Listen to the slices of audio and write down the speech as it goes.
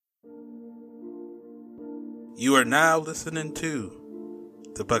You are now listening to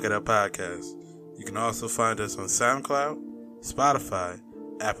the Bucket Up Podcast. You can also find us on SoundCloud, Spotify,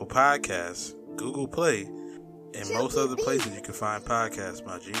 Apple Podcasts, Google Play, and most other places you can find podcasts,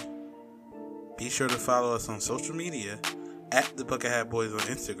 my G. Be sure to follow us on social media at the Bucket Hat Boys on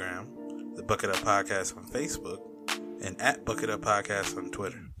Instagram, the Bucket Up Podcast on Facebook, and at Bucket Up Podcast on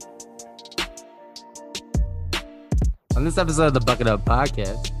Twitter. On this episode of the Bucket Up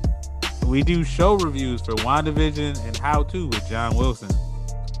Podcast, we do show reviews for WandaVision and How To with John Wilson.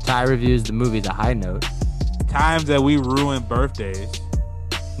 Ty reviews the movie The High Note. Times that we ruin birthdays.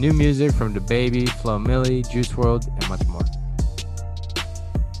 New music from DaBaby, Flo Milli, Juice WRLD, and much more.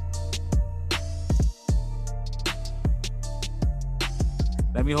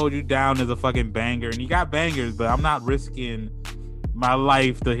 Let Me Hold You Down is a fucking banger. And you got bangers, but I'm not risking my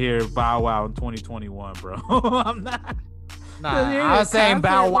life to hear Bow Wow in 2021, bro. I'm not. Nah, I was saying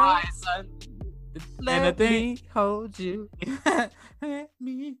Bow Wow, son. Let me hold you. Let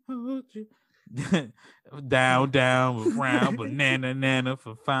me hold you. down, round, banana, nana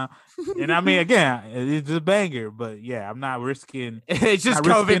for fun. And I mean, again, it's a banger, but yeah, I'm not risking. It's just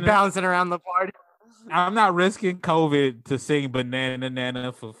COVID bouncing around the party. I'm not risking COVID to sing banana,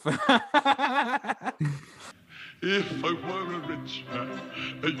 nana for fun. If I were a rich man,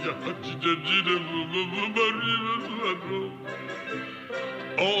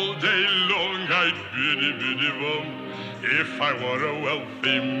 all day long I'd biddy bum. If I were a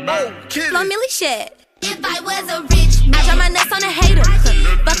wealthy man, Flo Milli shit. If I was a rich man, I drop my nuts on a hater.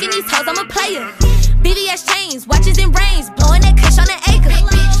 Fucking these hoes, I'm a player. BBS chains, watches and rings, blowing that kush on an acre.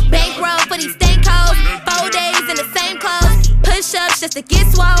 Bankroll for these stank hoes, 4 days in the same clothes. Push ups just to get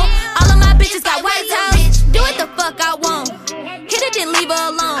swole. All of my bitches got white toes. Do what the fuck I want. Hit it, then leave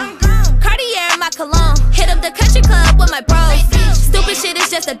her alone. Cartier in my cologne. Hit up the country club with my bros. Stupid shit is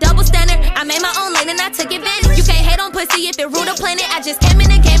just a double standard. I made my own lane and I took advantage. You can't hate on pussy if it rule the planet. I just came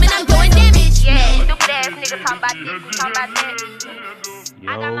in the game and I'm doing damage. Yeah, stupid ass nigga talking about this, talking about that.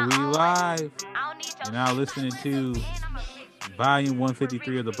 Yo, we live. You're now listening to Volume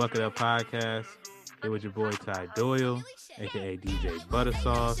 153 of the Bucket Up Podcast. Here with your boy Ty Doyle, aka DJ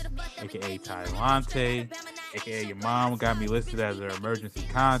Buttersauce, aka Ty Lante, aka your mom got me listed as her emergency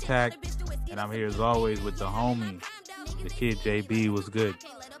contact, and I'm here as always with the homie, the kid JB. Was good.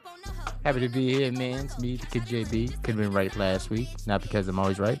 Happy to be here, man. It's me, the kid JB. Could have been right last week, not because I'm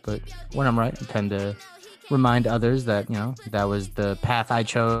always right, but when I'm right, I tend to remind others that, you know, that was the path I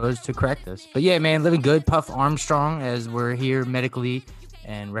chose to correct this. But yeah, man, living good. Puff Armstrong, as we're here medically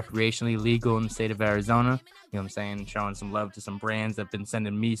and recreationally legal in the state of Arizona. You know what I'm saying? Showing some love to some brands that have been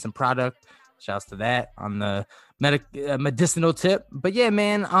sending me some product. Shouts to that on the medicinal tip. But yeah,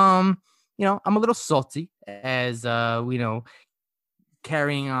 man, you know, I'm a little salty as, you know,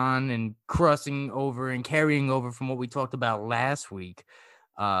 carrying on and crossing over and carrying over from what we talked about last week.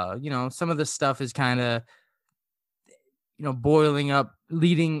 You know, some of the stuff is kind of, you know, boiling up,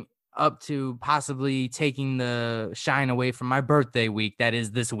 leading up to possibly taking the shine away from my birthday week. That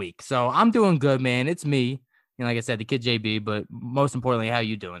is this week. So I'm doing good, man. It's me. You know, like I said, the kid JB, but most importantly, how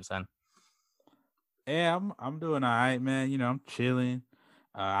you doing, son? Yeah, I'm doing all right, man. You know, I'm chilling.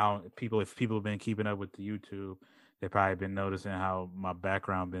 If people have been keeping up with the YouTube, they've probably been noticing how my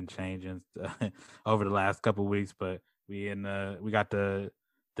background been changing over the last couple of weeks. But we got the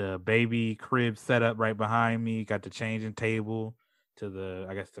baby crib set up right behind me. Got the changing table to the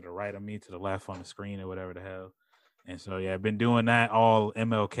right of me, to the left on the screen or whatever the hell. And so yeah, I've been doing that all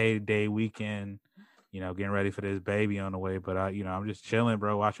MLK Day weekend. You know, getting ready for this baby on the way. But you know, I'm just chilling,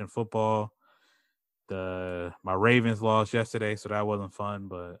 bro, watching football. My Ravens lost yesterday, so that wasn't fun,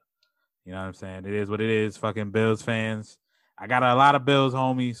 but you know what I'm saying? It is what it is. Fucking Bills fans. I got a lot of Bills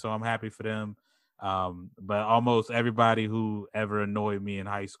homies, so I'm happy for them. But almost everybody who ever annoyed me in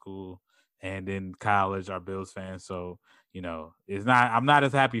high school and in college are Bills fans. So, you know, I'm not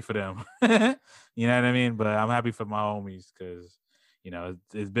as happy for them. You know what I mean? But I'm happy for my homies because, you know,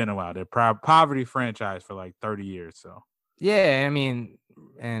 it's been a while. They're poverty franchise for like 30 years. So, yeah, I mean,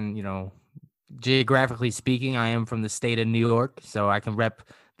 and, you know, geographically speaking, I am from the state of New York, so I can rep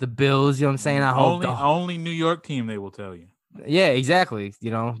the Bills. You know what I'm saying? Only New York team, they will tell you. Yeah, exactly.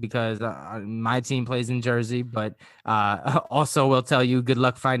 You know, because my team plays in Jersey, but also will tell you good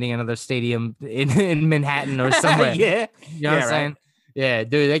luck finding another stadium in Manhattan or somewhere. Yeah. You know what I'm saying? Yeah,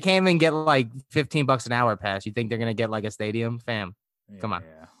 dude, they can't even get like $15 an hour pass. You think they're going to get like a stadium? Fam, come on.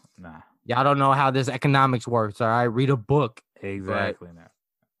 Yeah, nah. Y'all don't know how this economics works, all right? Read a book. Exactly. But,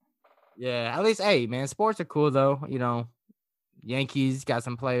 yeah, at least, hey, man, sports are cool, though. You know, Yankees got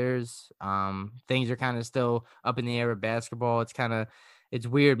some players. Things are kind of still up in the air with basketball. It's kind of it's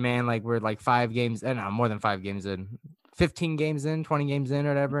weird, man. Like we're like 5 games, no, more than 5 games in, 15 games in, 20 games in, or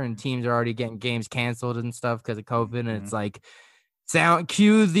whatever, and teams are already getting games canceled and stuff because of COVID. And it's like,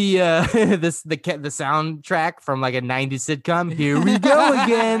 cue the the soundtrack from like a 90s sitcom. Here we go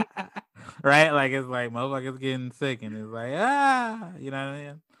again. Right? Like it's like motherfuckers getting sick, and it's like you know what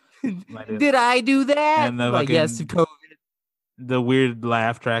I mean? Like Did I do that? And the like, yes, COVID. The weird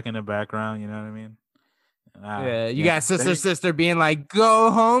laugh track in the background. You know what I mean? Yeah, you got sister being like,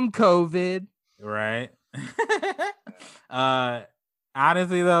 "Go home, COVID." Right.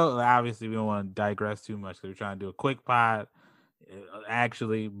 Honestly, though, obviously we don't want to digress too much because we're trying to do a quick pod,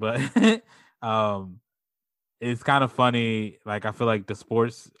 actually. But it's kind of funny. Like I feel like the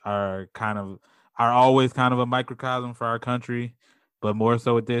sports are always kind of a microcosm for our country, but more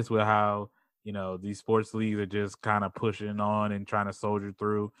so with this, with how these sports leagues are just kind of pushing on and trying to soldier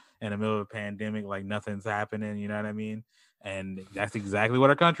through in the middle of a pandemic like nothing's happening. You know what I mean? And that's exactly what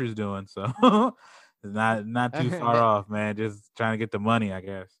our country's doing. So it's not too far off, man. Just trying to get the money, I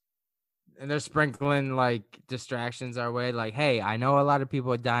guess. And they're sprinkling like distractions our way. Like, hey, I know a lot of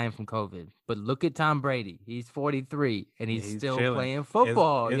people are dying from COVID, but look at Tom Brady. He's 43 and he's still chilling. Playing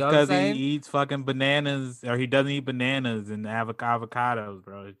football. It's you know what I'm because saying? he eats fucking bananas, or he doesn't eat bananas and avocados,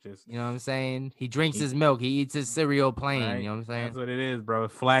 bro. It's just, you know what I'm saying? He drinks his milk. He eats his cereal plain. Right? You know what I'm saying? That's what it is, bro.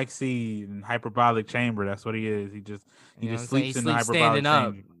 Flaxseed and hyperbolic chamber. That's what he is. He just sleeps in the hyperbolic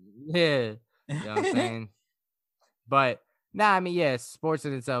chamber. Yeah. You know what I'm saying? But nah, I mean, yeah, sports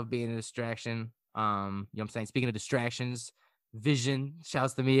in itself being a distraction. You know what I'm saying? Speaking of distractions, vision.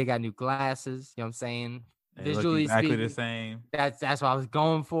 Shouts to me. I got new glasses. You know what I'm saying? They Visually look exactly speaking, the same. That's what I was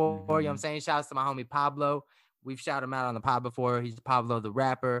going for. Mm-hmm. You know what I'm saying? Shouts to my homie Pablo. We've shouted him out on the pod before. He's Pablo the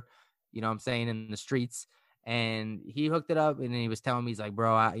rapper. You know what I'm saying? In the streets. And he hooked it up, and then he was telling me, he's like,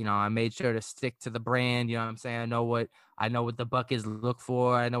 bro, I made sure to stick to the brand. You know what I'm saying? I know what the buckets look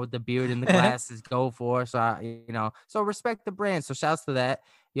for. I know what the beard and the glasses go for. So so respect the brand. So shouts to that.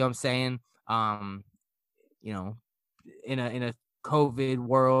 You know what I'm saying? In a COVID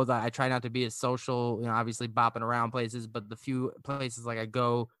world, I try not to be as social, obviously bopping around places, but the few places like I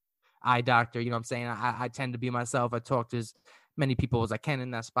go, eye doctor, you know what I'm saying? I tend to be myself. I talk to as many people as I can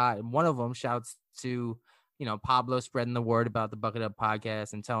in that spot. And one of them shouts to, Pablo spreading the word about the Bucket Up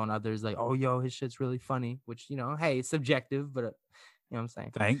podcast and telling others like, oh, yo, his shit's really funny, which, hey, it's subjective, but you know what I'm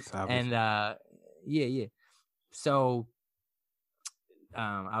saying? Thanks. Obviously. And yeah. So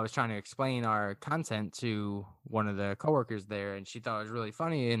I was trying to explain our content to one of the coworkers there, and she thought it was really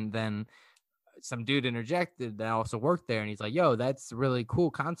funny. And then some dude interjected that also worked there, and he's like, yo, that's really cool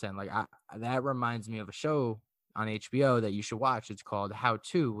content. Like that reminds me of a show on HBO that you should watch. It's called How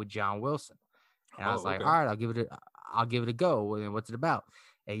To with John Wilson. And I was like, all right, I'll give it a go. What's it about?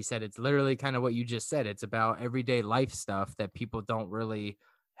 And he said, it's literally kind of what you just said. It's about everyday life stuff that people don't really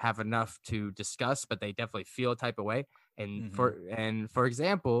have enough to discuss, but they definitely feel a type of way. And for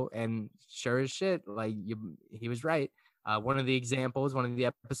example, and sure as shit, like he was right. One of the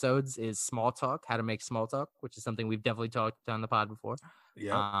episodes is small talk, how to make small talk, which is something we've definitely talked on the pod before.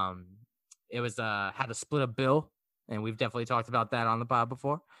 Yeah. It was how to split a bill, and we've definitely talked about that on the pod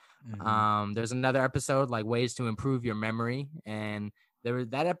before. Mm-hmm. There's another episode like ways to improve your memory, and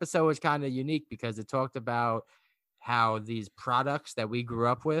that episode was kind of unique because it talked about how these products that we grew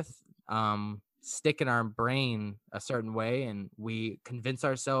up with stick in our brain a certain way, and we convince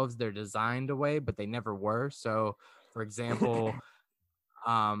ourselves they're designed a way, but they never were. So, for example,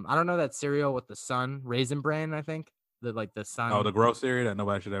 I don't know that cereal with the sun, Raisin Bran, I think the sun. Oh, the gross cereal that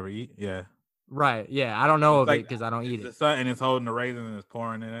nobody should ever eat. Yeah. Right. Yeah. I don't know of it because I don't eat it. The sun, and it's holding the raisin and it's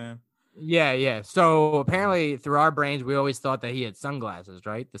pouring it in. Yeah. Yeah. So apparently through our brains, we always thought that he had sunglasses,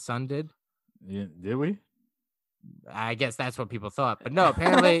 right? The sun did. Yeah, did we? I guess that's what people thought. But no,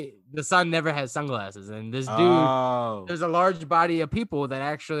 apparently the sun never has sunglasses. And this dude, there's a large body of people that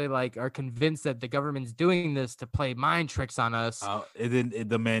actually like are convinced that the government's doing this to play mind tricks on us. Is it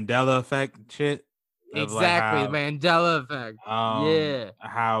the Mandela effect shit? Exactly, the Mandela effect. Yeah.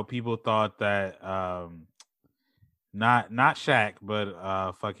 How people thought that not Shaq,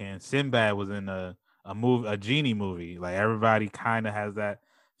 but fucking Sinbad was in a genie movie. Like everybody kind of has that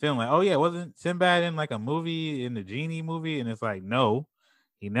feeling like, oh yeah, wasn't Sinbad in like a movie, in the genie movie? And it's like, no,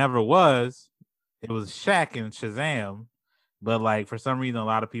 he never was. It was Shaq in Shazam. But like for some reason a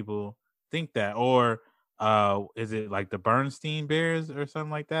lot of people think that, or is it like the Bernstein Bears or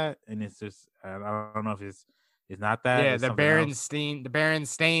something like that? And it's just I don't know if it's not that. Yeah, the Berenstain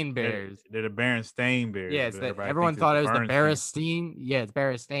Bears. They're the Berenstain Bears. Yeah, everyone thought it was the Berenstain. Yeah, it's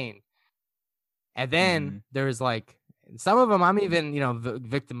Berenstain. And then there's like some of them. I'm even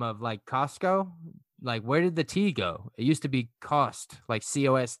victim of like Costco. like where did the T go? It used to be Cost, like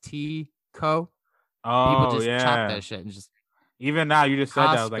COST Co. Oh, People just chop yeah. that shit and just Even now, you just said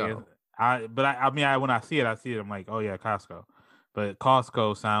that. I was like, Costco. when I see it, I'm like, oh yeah, Costco. But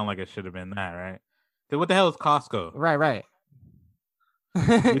Costco sound like it should have been that, right? Then what the hell is Costco? Right. You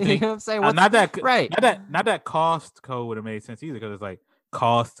You know think what I'm saying? not that right? Not that Costco would have made sense either, because it's like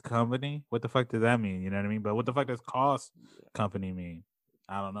cost company. What the fuck does that mean? You know what I mean? But what the fuck does cost company mean?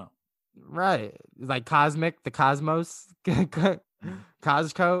 I don't know. Right. It's like Cosmic, the Cosmos,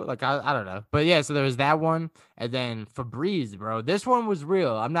 Costco. Like I don't know. But yeah, so there was that one. And then Febreze, bro. This one was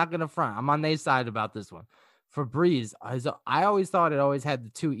real. I'm not gonna front. I'm on their side about this one. Febreze. I always thought it always had the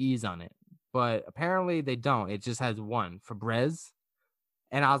 2 E's on it, but apparently they don't. It just has one. Febreze.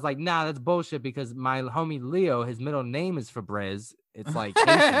 And I was like, nah, that's bullshit, because my homie Leo, his middle name is Febreze. It's like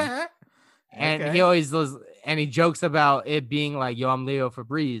Haitian. And Okay. he always does, and he jokes about it being like, yo, I'm Leo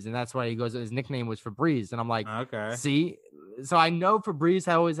Febreze. And that's why he goes, his nickname was Febreze. And I'm like, Okay. see? So I know Febreze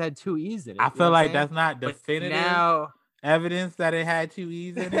always had 2 E's in it. I you know feel what I'm like saying? that's not But definitive now, evidence that it had 2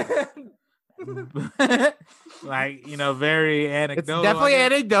 E's in it. Like, very it's anecdotal. definitely I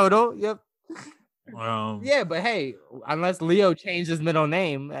guess. anecdotal. Yep. Yeah. But hey, unless Leo changed his middle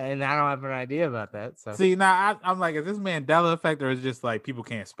name, and I don't have an idea about that. So See, now I'm like, is this Mandela effect, or is it just like people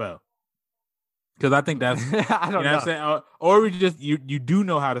can't spell? Because I think that's I don't what I'm saying, or we just you do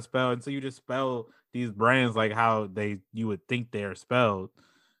know how to spell, and so you just spell these brands like how you would think they're spelled,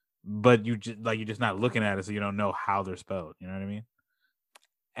 but you're just not looking at it, so you don't know how they're spelled. You know what I mean?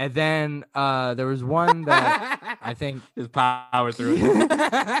 And then there was one that I think just power through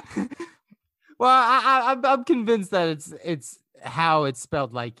it. Well, I'm convinced that it's how it's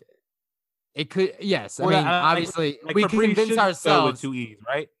spelled. Like it could, yes. I mean, obviously, we can convince ourselves with 2 E's,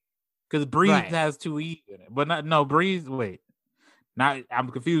 right? Because Breeze has 2 E's in it, but Breeze. Wait, I'm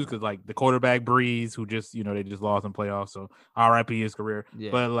confused because like the quarterback Breeze, who just they just lost in playoffs, so R.I.P. his career. Yeah.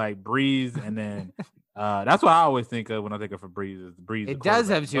 But like Breeze, and then that's what I always think of when I think of Breeze. Is Breeze? It does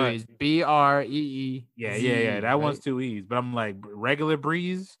have 2 E's. BREE. Yeah. That one's 2 E's. But I'm like regular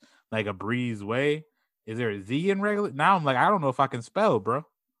Breeze. Like a breeze way. Is there a Z in regular? Now I'm like, I don't know if I can spell, bro.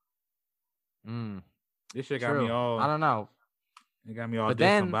 This shit got me all. I don't know. It got me all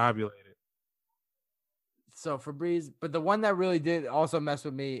discombobulated. So Febreze, but the one that really did also mess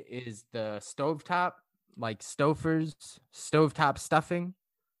with me is the stovetop, like stovetop stuffing.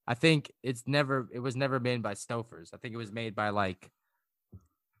 I think it was never made by Stouffer's. I think it was made by like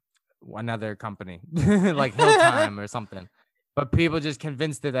another company, like Hilltime or something. But people just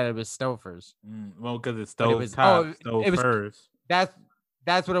convinced it that it was Stouffer's. Well, because it's Stovetop, Stouffer's.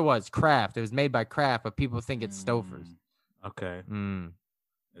 That's what it was. Kraft. It was made by Kraft, but people think it's Stouffer's. Okay.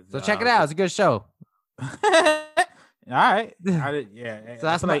 So check it out. It's a good show. All right. Yeah. So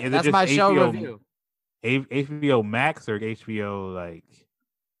that's my show review. HBO Max or HBO like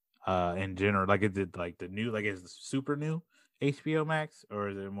in general? Like is it like the new, like is it super new HBO Max, or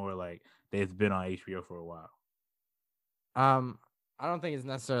is it more like it's been on HBO for a while? I don't think it's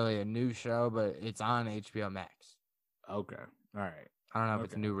necessarily a new show, but it's on HBO Max. Okay. All right. I don't know if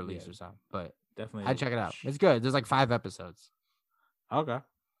it's a new release or something, but definitely I'd check it out. It's good. There's like 5 episodes. Okay.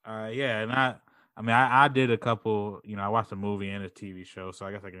 Yeah, and I did a couple, I watched a movie and a TV show, so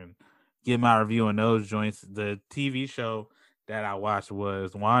I guess I can get my review on those joints. The TV show that I watched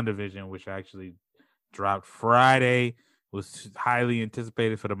was WandaVision, which actually dropped Friday, was highly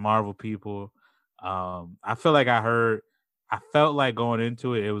anticipated for the Marvel people. I felt like going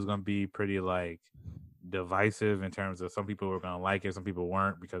into it was going to be pretty like divisive in terms of some people were going to like it, some people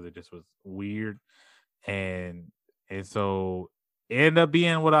weren't, because it just was weird. And so it ended up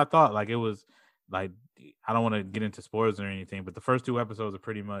being what I thought. Like it was like, I don't want to get into spoilers or anything, but the first 2 episodes are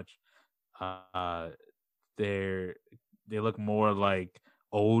pretty much they look more like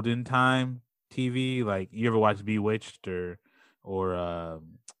olden time TV. Like you ever watch Bewitched or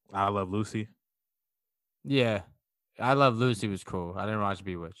I Love Lucy? Yeah. I Love Lucy was cool. I didn't watch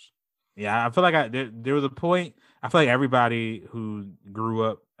Bewitched. Yeah, I feel like there was a point. I feel like everybody who grew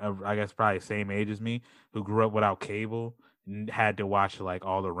up, I guess probably same age as me, who grew up without cable, had to watch like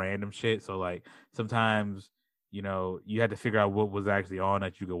all the random shit. So like sometimes, you had to figure out what was actually on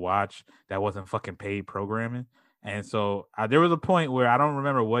that you could watch that wasn't fucking paid programming. And so there was a point where I don't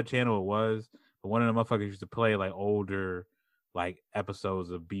remember what channel it was, but one of the motherfuckers used to play like older like episodes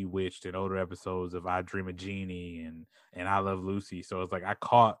of Bewitched and older episodes of I Dream of Jeannie and I Love Lucy. So it's like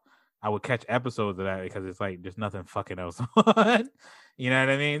I would catch episodes of that because it's like there's nothing fucking else on. You know what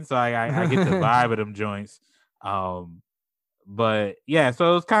I mean? So I get the vibe of them joints. But yeah,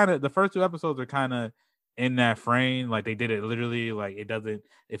 so it was kind of, the first 2 episodes are kind of in that frame. Like they did it literally. Like it doesn't.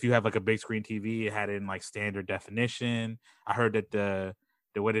 If you have like a big screen TV, it had it in like standard definition. I heard that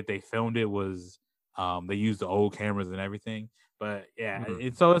the way that they filmed it was they used the old cameras and everything. But yeah,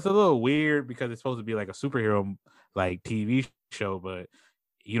 so it's a little weird because it's supposed to be like a superhero like TV show, but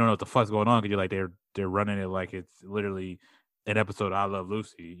you don't know what the fuck's going on because you're like they're running it like it's literally an episode of I Love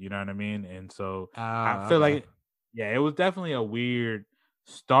Lucy. You know what I mean? And so I feel like it was definitely a weird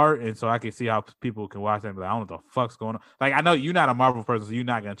start, and so I can see how people can watch that and be like, I don't know what the fuck's going on. Like I know you're not a Marvel person, so you're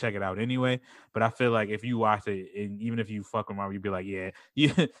not gonna check it out anyway. But I feel like if you watch it, and even if you fuck with Marvel, you'd be like, yeah,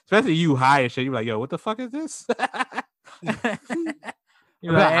 especially you high and shit, you're like, yo, what the fuck is this?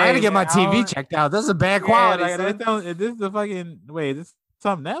 You're like, I gotta get my TV checked out. This is a bad quality. This is a fucking wait. This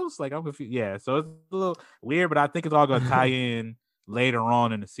something else? Like I'm confused. Yeah, so it's a little weird, but I think it's all gonna tie in later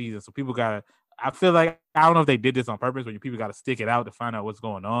on in the season. So people gotta. I feel like I don't know if they did this on purpose, but people gotta stick it out to find out what's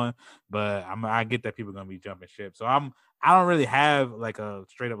going on. But I get that people are gonna be jumping ship. So I don't really have like a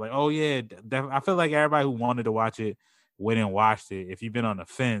straight up like, oh yeah. I feel like everybody who wanted to watch it went and watched it. If you've been on the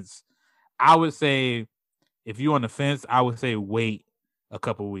fence, I would say if you're on the fence, I would say wait a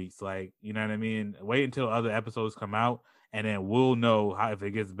couple weeks. Like, you know what I mean? Wait until other episodes come out, and then we'll know how if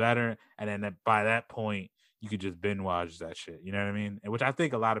it gets better. And then by that point, you could just binge watch that shit. You know what I mean? And which I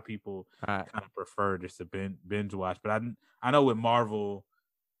think a lot of people kind of prefer just to binge watch. But I know with Marvel,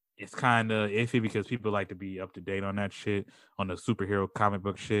 it's kind of iffy because people like to be up to date on that shit, on the superhero comic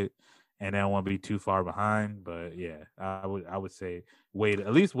book shit, and they don't want to be too far behind. But yeah, I would say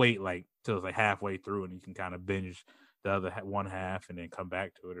at least wait like till it's like halfway through, and you can kind of binge the other one half and then come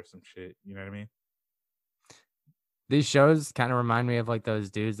back to it or some shit. You know what I mean? These shows kind of remind me of like those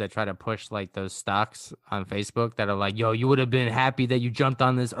dudes that try to push like those stocks on Facebook that are like, yo, you would have been happy that you jumped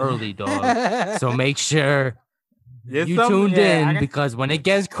on this early, dog. So make sure you tuned in because when it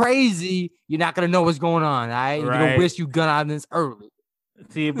gets crazy, you're not going to know what's going on. All right? You're going to wish you got on this early.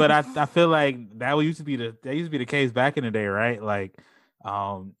 See, but I feel like that used to be the case back in the day, right? Like,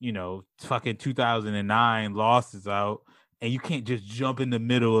 fucking 2009 Lost is out, and you can't just jump in the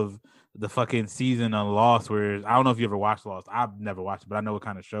middle of the fucking season on Lost. Where I don't know if you ever watched Lost. I've never watched it, but I know what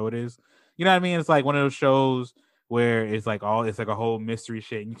kind of show it is. You know what I mean? It's like one of those shows where it's like a whole mystery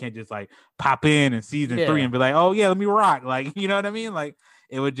shit, and you can't just like pop in season 3 and be like, oh yeah, let me rock. Like, you know what I mean? Like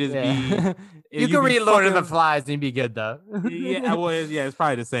it would just be. You can read Lord of the Flies and be good though. It's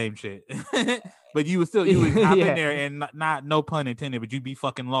probably the same shit. But you would hop in there and not no pun intended, but you'd be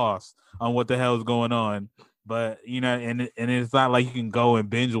fucking lost on what the hell is going on. But and it's not like you can go and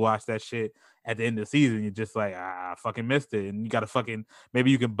binge watch that shit at the end of the season. You're just like, I fucking missed it, and you gotta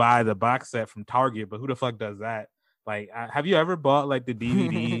maybe you can buy the box set from Target, but who the fuck does that? Like, have you ever bought like the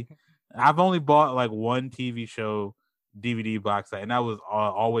DVD? I've only bought like one TV show DVD box set, and that was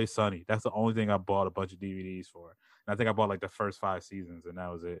Always Sunny. That's the only thing I bought a bunch of DVDs for, and I think I bought like the first 5 seasons, and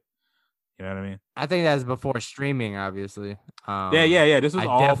that was it. You know what I mean? I think that's before streaming, obviously. Yeah. This was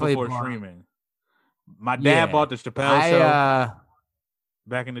all before streaming. My dad bought the Chappelle Show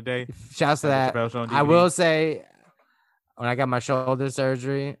back in the day. Shouts to that. I will say, when I got my shoulder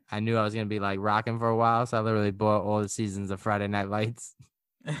surgery, I knew I was going to be like rocking for a while. So I literally bought all the seasons of Friday Night Lights.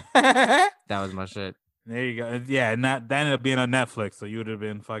 That was my shit. There you go. Yeah, and that ended up being on Netflix. So you would have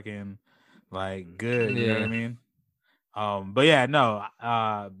been fucking like good. You know what I mean? But yeah, no.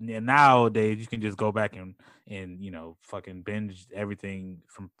 Nowadays you can just go back and fucking binge everything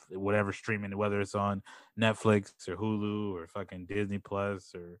from whatever streaming, whether it's on Netflix or Hulu or fucking Disney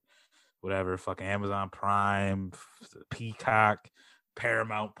Plus or whatever, fucking Amazon Prime, Peacock,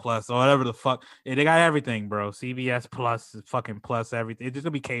 Paramount Plus, or whatever the fuck. Yeah, they got everything, bro. CBS Plus, fucking Plus, everything. It's just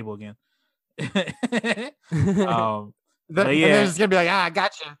gonna be cable again. They're just gonna be like, I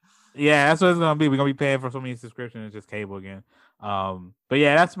gotcha. Yeah, that's what it's gonna be. We're gonna be paying for so many subscriptions. It's just cable again. But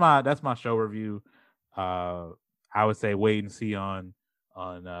yeah, that's my show review. I would say wait and see on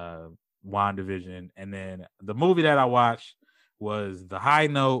WandaVision, and then the movie that I watched was The High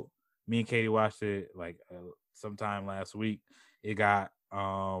Note. Me and Katie watched it like sometime last week. It got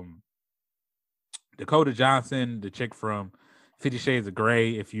Dakota Johnson, the chick from 50 Shades of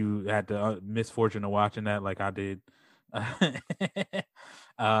Grey. If you had the misfortune of watching that, like I did. And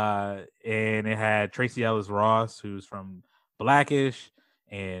it had Tracy Ellis Ross, who's from Blackish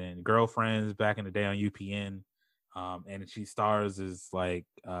and Girlfriends back in the day on UPN. And she stars as like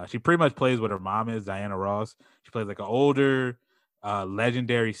she pretty much plays what her mom is, Diana Ross. She plays like an older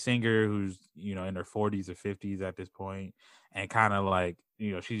legendary singer who's in her 40s or 50s at this point, and kind of like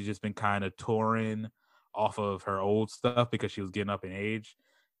she's just been kind of touring off of her old stuff because she was getting up in age,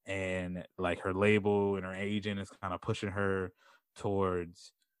 and like her label and her agent is kind of pushing her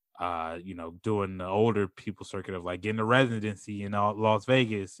towards doing the older people circuit of like getting a residency in Las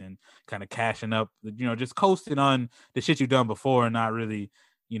Vegas and kind of cashing up, just coasting on the shit you've done before and not really,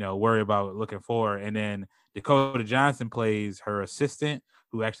 worry about looking forward. And then Dakota Johnson plays her assistant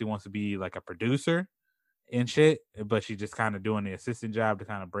who actually wants to be like a producer and shit, but she's just kind of doing the assistant job to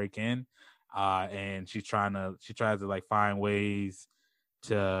kind of break in. And she tries to like find ways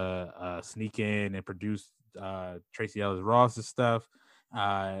to sneak in and produce Tracy Ellis Ross's stuff.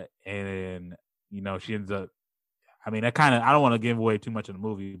 And she ends up, that kind of, I don't want to give away too much of the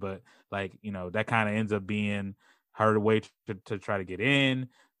movie, but like, that kind of ends up being her way to try to get in,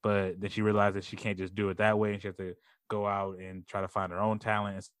 but then she realized that she can't just do it that way and she has to go out and try to find her own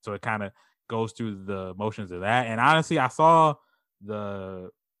talent. And so it kind of goes through the motions of that. And honestly, I saw the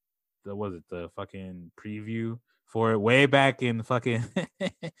fucking preview for it way back in fucking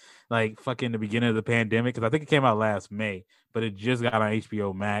the beginning of the pandemic, because I think it came out last May, but it just got on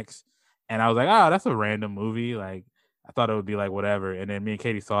HBO Max, and I was like, oh, that's a random movie. Like, I thought it would be like whatever, and then me and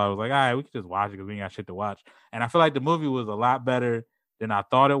Katie saw it. I was like, all right, we could just watch it because we ain't got shit to watch. And I feel like the movie was a lot better than I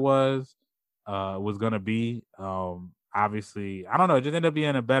thought it was gonna be. Obviously, I don't know, it just ended up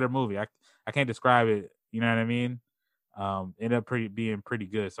being a better movie. I can't describe it. You know what I mean? Ended up being pretty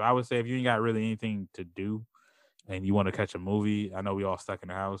good. So I would say if you ain't got really anything to do and you want to catch a movie, I know we all stuck in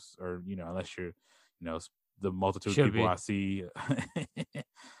the house, or unless you're, the multitude of people I see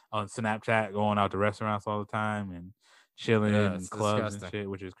on Snapchat going out to restaurants all the time and chilling in clubs and shit,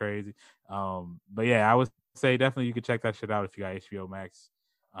 which is crazy. But yeah, I would say definitely you could check that shit out if you got HBO Max.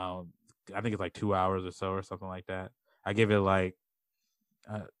 I think it's like 2 hours or so or something like that. I give it like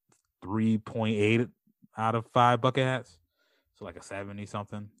 3.8 out of 5 bucket hats, so like a 70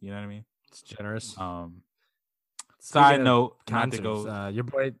 something. You know what I mean? It's generous. Side note, not to go. Your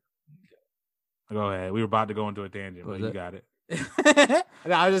boy. Go ahead. We were about to go into a tangent, but you got it.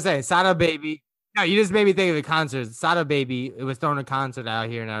 I was just saying, Sada Baby. No, you just made me think of a concert. Sada Baby. It was throwing a concert out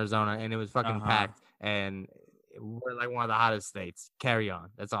here in Arizona, and it was fucking packed. And we're like one of the hottest states. Carry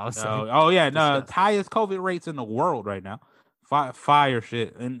on. That's all I'm saying. Oh yeah, no, highest COVID rates in the world right now. Fire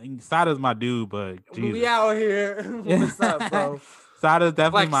shit. And Sada's my dude, but Jesus. We out here. What's up, bro? Sada's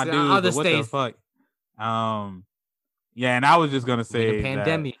definitely my dude. But what the fuck? Yeah, and I was just gonna say the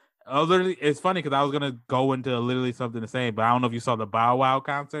pandemic. It's funny because I was gonna go into literally something to say, but I don't know if you saw the Bow Wow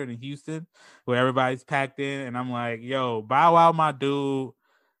concert in Houston where everybody's packed in, and I'm like, yo, Bow Wow, my dude,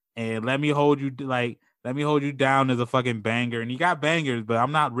 and let me hold you down as a fucking banger. And you got bangers, but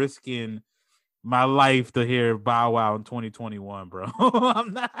I'm not risking my life to hear Bow Wow in 2021, bro.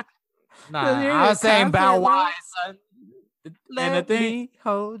 I'm not. Nah, I was saying Bow Wow, son. Let me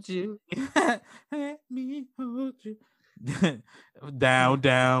hold you. Let me hold you. down,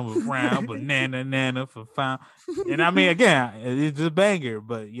 round, banana for fun. And I mean, again, it's a banger,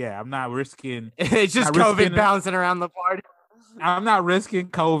 but yeah, I'm not risking. It's just COVID bouncing around the party. I'm not risking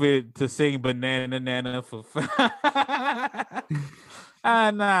COVID to sing banana for fun.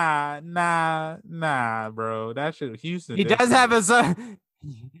 Nah, bro. That shit, Houston. He does have a song.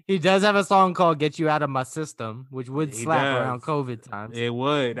 He does have a song called "Get You Out of My System," which would slap around COVID times. It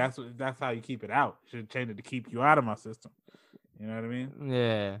would. That's how you keep it out. Should change it to "Keep You Out of My System." You know what I mean?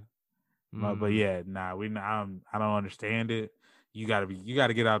 Yeah. But yeah, nah. I don't understand it. You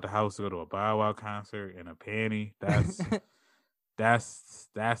gotta get out the house to go to a Bow Wow concert in a panty. That's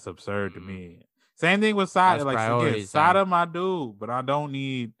absurd to me. Same thing with Sada. Like, Sada, my dude, but I don't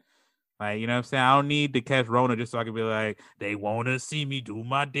need. Like, you know what I'm saying? I don't need to catch Rona just so I can be like, they want to see me do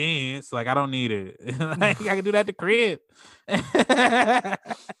my dance. Like, I don't need it. Like, I can do that at the crib. I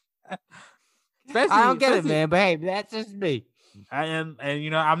don't get it, man. But hey, that's just me. And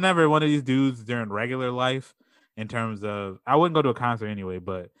I'm never one of these dudes during regular life in terms of, I wouldn't go to a concert anyway,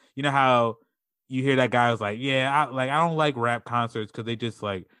 but you know how you hear that guy was like, yeah, I don't like rap concerts because they just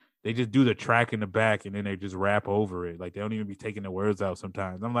do the track in the back and then they just rap over it. Like, they don't even be taking the words out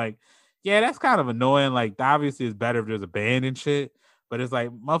sometimes. I'm like, yeah, that's kind of annoying. Like, obviously it's better if there's a band and shit, but it's like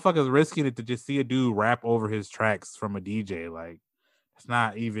motherfuckers risking it to just see a dude rap over his tracks from a DJ. Like, it's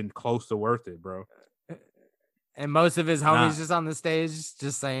not even close to worth it, bro. And most of his homies just on the stage,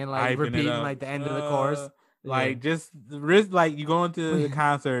 just saying, like, repeating like the end of the chorus. Like, just risk, like, you go into the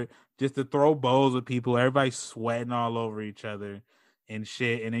concert just to throw bowls with people, everybody's sweating all over each other and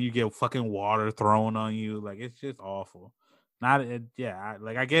shit, and then you get fucking water thrown on you. Like, it's just awful. I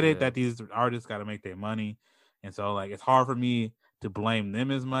get it that these artists got to make their money, and so like it's hard for me to blame them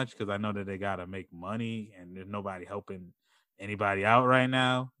as much because I know that they got to make money and there's nobody helping anybody out right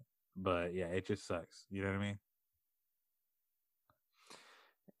now. But yeah, it just sucks. You know what I mean?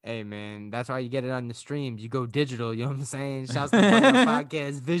 Hey man, that's why you get it on the streams. You go digital, you know what I'm saying? Shouts to the Bucket Up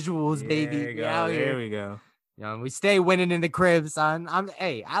Podcast visuals, baby. There you We go. out There here. we go. You know, we stay winning in the crib, son.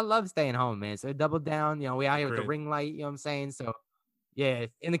 I love staying home, man. So double down. You know, we out here with the Crib. ring light. You know what I'm saying? So yeah,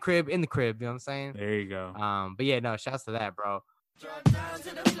 in the crib. You know what I'm saying? There you go. But yeah, no, shouts to that, bro. Drop down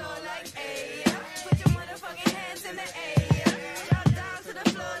to the floor like ayy. Put your motherfucking hands in the air. Drop down to the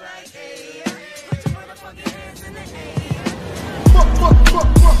floor like ayy. Put your motherfucking hands in the air.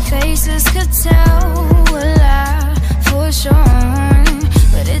 Faces could tell a lie for sure,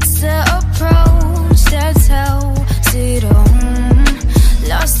 but it's the approach that tells it all.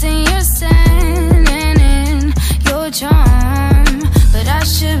 Lost in your sand and in your charm, but I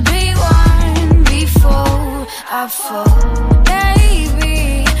should be one before I fall.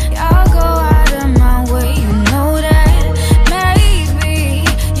 Baby, I'll go out of my way, you know that. Maybe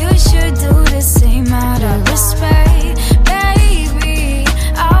you should do the same out of respect. Baby,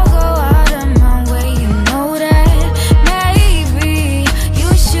 I'll go out of my way, you know that. Maybe you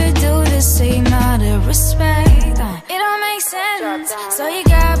should do the same out of respect. It don't make sense, so you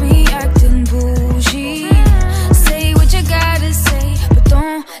got me acting bougie. Say what you gotta say, but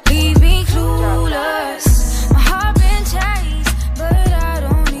don't leave me clueless. My heart been chased, but I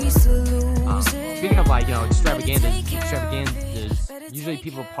don't need to lose it. Speaking of like, you know, extravaganzas, usually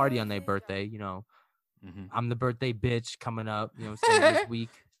people party on their birthday. You know, I'm the birthday bitch coming up. You know, what I'm saying this week.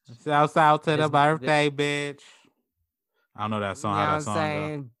 Shout out to the This- birthday, bitch. I don't know that song. You know How what that I'm song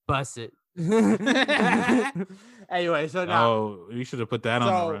saying? Bust it. Anyway, so go? now Oh, you should have put that on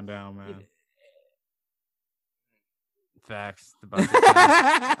So- the rundown, man. facts. The bust it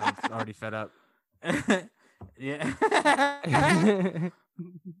time. I'm already fed up. Yeah.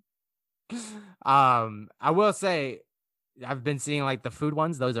 I will say, I've been seeing like the food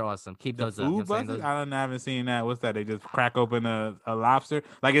ones. Those are awesome. Keep The those up. You know food what I'm saying? buses? Those- I haven't seen that. What's that? They just crack open a lobster.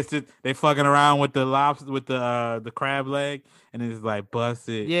 Like it's just they fucking around with the lobster with the crab leg, and it's like bust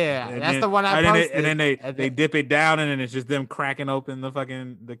it. Yeah, And that's then- the one I and then posted. and then they And they then- dip it down, and then it's just them cracking open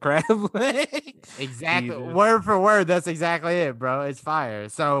the crab leg. Exactly, Jesus. word for word. That's exactly it, bro. It's fire.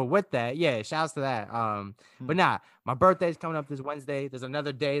 So with that, yeah, shouts to that. But nah, my birthday's coming up this Wednesday. There's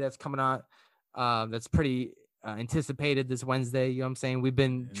another day that's coming out. That's pretty anticipated this Wednesday. You know what I'm saying? We've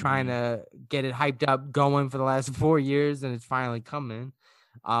been trying to get it hyped up, going for the last 4 years, and it's finally coming.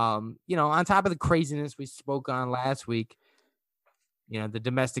 You know, on top of the craziness we spoke on last week, you know, the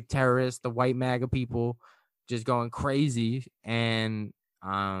domestic terrorists, the white MAGA people just going crazy. And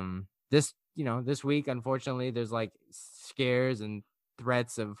this week, unfortunately, there's like scares and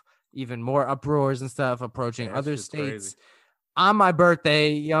threats of even more uproars and stuff approaching Yeah, that other shit's crazy. states on my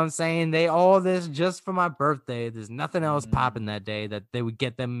birthday. You know what I'm saying? They all this just for my birthday. There's nothing else popping that day that they would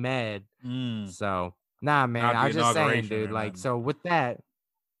get them mad. So nah, man, Not the I was just saying, inauguration dude. or Like, nothing. so with that,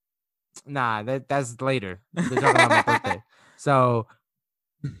 nah, that's later. They're talking about my birthday. So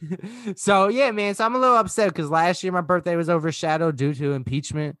yeah, man. So I'm a little upset because last year my birthday was overshadowed due to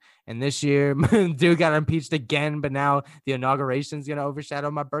impeachment, and this year dude got impeached again. But now the inauguration is gonna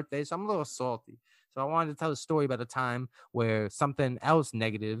overshadow my birthday, so I'm a little salty. So I wanted to tell a story about a time where something else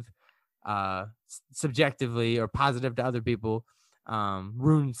negative, subjectively or positive to other people,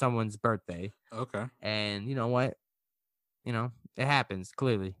 ruined someone's birthday. Okay. And you know what? You know, it happens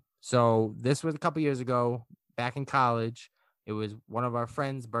clearly. So this was a couple years ago, back in college. It was one of our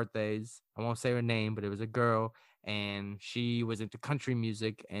friends' birthdays. I won't say her name, but it was a girl, and she was into country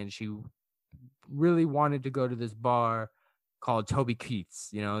music, and she really wanted to go to this bar called Toby Keith's,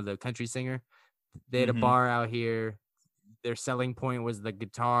 you know, the country singer. They had a Mhm. bar out here. Their selling point was the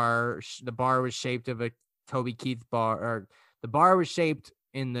guitar. The bar was shaped of a Toby Keith bar, or the bar was shaped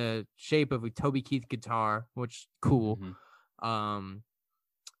in the shape of a Toby Keith guitar, which cool.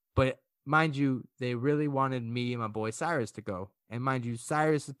 But mind you, they really wanted me and my boy Cyrus to go. And mind you,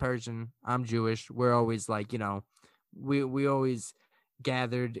 Cyrus is Persian. I'm Jewish. We're always like, you know, we always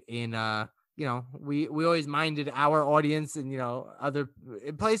gathered in you know, we always minded our audience and, you know, other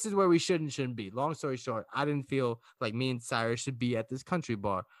in places where we shouldn't be. Long story short, I didn't feel like me and Cyrus should be at this country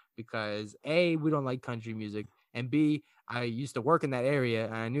bar because A, we don't like country music, and B, I used to work in that area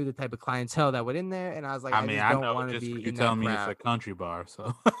and I knew the type of clientele that went in there, and I was like, I mean, just I don't know want to just be for you in telling that me crowd. it's a country bar,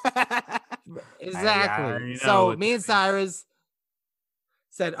 so Exactly. already know So what me that and means. Cyrus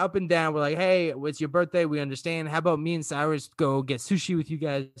said up and down, we're like, hey, it's your birthday. We understand. How about me and Cyrus go get sushi with you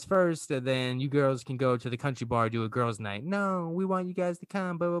guys first, and then you girls can go to the country bar, do a girls' night. No, we want you guys to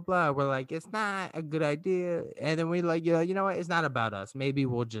come, blah, blah, blah. We're like, it's not a good idea. And then we like, you know what? It's not about us. Maybe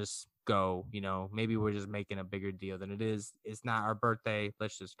we'll just go, you know, maybe we're just making a bigger deal than it is. It's not our birthday.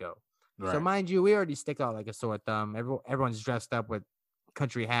 Let's just go. So right. mind you, we already stick out like a sore thumb. Everyone's dressed up with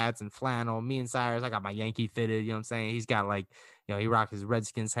country hats and flannel. Me and Cyrus, I got my Yankee fitted. You know what I'm saying? He's got like, he rocks his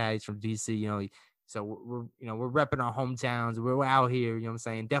Redskins hat. He's from DC. So we're repping our hometowns. We're out here. You know what I'm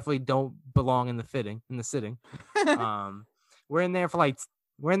saying? Definitely don't belong in the sitting. We're in there for like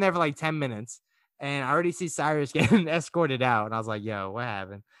 10 minutes, and I already see Cyrus getting escorted out, and I was like, "Yo, what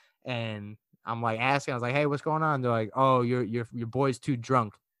happened?" And I'm like asking, I was like, "Hey, what's going on?" They're like, "Oh, your boy's too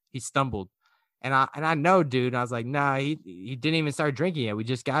drunk. He stumbled." And I know, dude. I was like, "Nah, he didn't even start drinking yet. We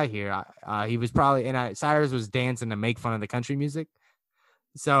just got here. He was probably Cyrus was dancing to make fun of the country music."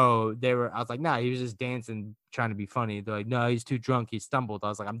 So I was like, "Nah, he was just dancing, trying to be funny." They're like, "No, he's too drunk. He stumbled." I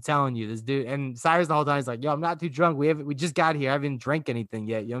was like, "I'm telling you, this dude." And Cyrus the whole time, he's like, "Yo, I'm not too drunk. We just got here. I haven't drank anything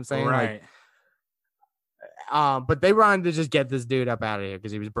yet." You know what I'm saying? Right. Like, but they wanted to just get this dude up out of here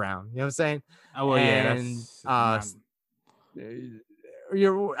because he was brown. You know what I'm saying? Oh, well, yeah,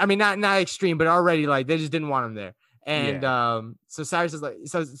 I mean, not extreme, but already like they just didn't want him there. And so Cyrus is like,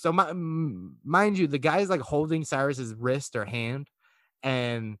 mind you, the guy's like holding Cyrus's wrist or hand.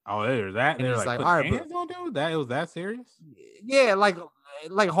 And there's that. And they're like, all right, hands don't do that. It was that serious? Yeah,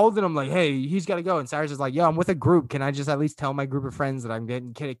 like holding him, like, hey, he's got to go. And Cyrus is like, yo, I'm with a group. Can I just at least tell my group of friends that I'm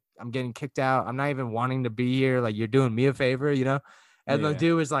getting kicked out? I'm not even wanting to be here. Like, you're doing me a favor, And the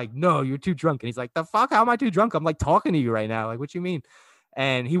dude was like, no, you're too drunk. And he's like, the fuck? How am I too drunk? I'm like talking to you right now. Like, what you mean?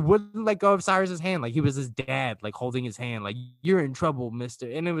 And he wouldn't let go of Cyrus's hand. Like, he was his dad, like holding his hand, like, you're in trouble,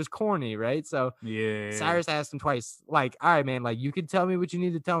 mister. And it was corny, right? So Cyrus asked him twice, like, all right, man, like, you can tell me what you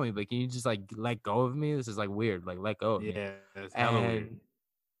need to tell me, but can you just like let go of me? This is like weird. Like, let go of me. Yeah, that's hella weird.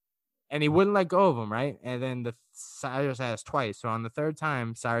 And he wouldn't let go of him, right? And then Cyrus asked twice. So on the third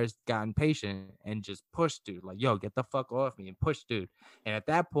time, Cyrus got impatient and just pushed dude, like, yo, get the fuck off me, and pushed dude. And at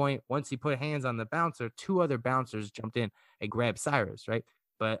that point, once he put hands on the bouncer, 2 other bouncers jumped in and grabbed Cyrus, right?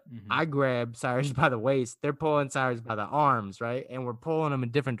 But I grabbed Cyrus by the waist. They're pulling Cyrus by the arms, right? And we're pulling him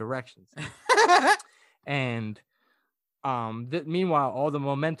in different directions. And meanwhile, all the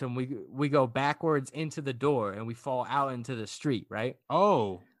momentum, we go backwards into the door and we fall out into the street, right?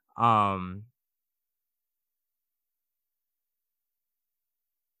 Oh. And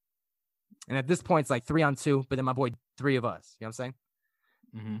at this point, it's like 3-on-2, but then my boy, 3 of us. You know what I'm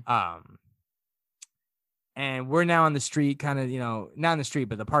saying? And we're now on the street, kind of, not in the street,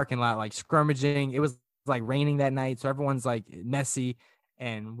 but the parking lot, like scrimmaging. It was like raining that night, so everyone's like messy,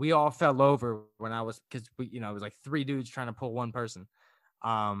 and we all fell over because it was like 3 dudes trying to pull one person.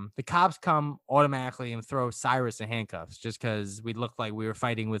 The cops come automatically and throw Cyrus in handcuffs just because we looked like we were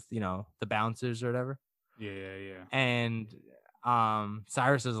fighting with, the bouncers or whatever. Yeah. And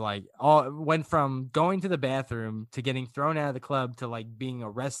Cyrus is like, went from going to the bathroom to getting thrown out of the club to like being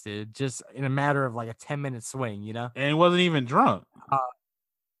arrested just in a matter of like a 10-minute swing, And he wasn't even drunk.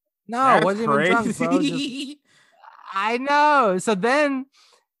 No, it wasn't even drunk, bro. I know. So then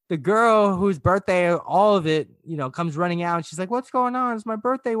the girl whose birthday, all of it, comes running out, and she's like, what's going on? It's my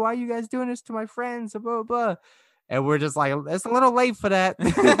birthday. Why are you guys doing this to my friends? Blah, blah, blah. And we're just like, it's a little late for that.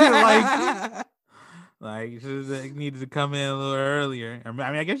 Like, she needed to come in a little earlier. I mean,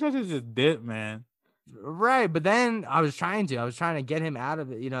 I guess I should just dip, man. Right. But then I was trying to get him out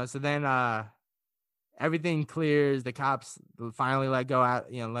of it, So then everything clears. The cops finally let go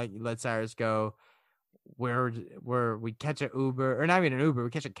out, let Cyrus go. We catch an Uber, or not even an Uber,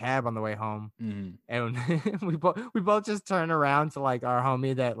 we catch a cab on the way home. And we both just turn around to like our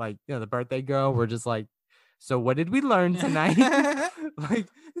homie that like, the birthday girl. We're just like, so what did we learn tonight?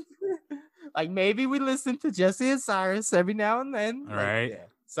 like maybe we listen to Jesse and Cyrus every now and then. Right.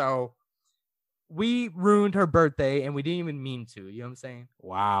 So we ruined her birthday and we didn't even mean to, you know what I'm saying?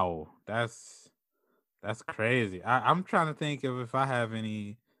 Wow. That's crazy. I'm trying to think of if I have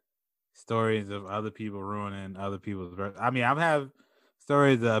any stories of other people ruining other people's birthday. I mean, I've had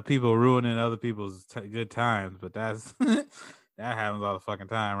stories of people ruining other people's good times, but that's that happens all the fucking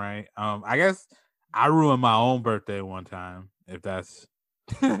time, right? I guess I ruined my own birthday one time, if that's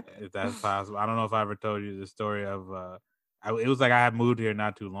possible. I don't know if I ever told you the story of it was like I had moved here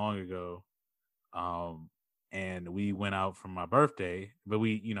not too long ago, and we went out for my birthday, but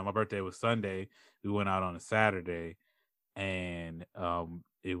my birthday was Sunday. We went out on a Saturday, and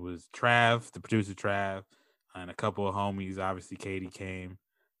it was Trav, the producer Trav, and a couple of homies. Obviously, Katie came,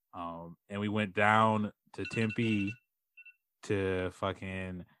 and we went down to Tempe to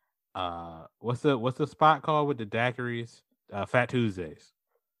fucking what's the spot called with the daiquiris? Fat Tuesdays.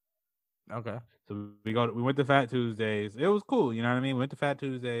 Okay. So we went to Fat Tuesdays. It was cool, you know what I mean? We went to Fat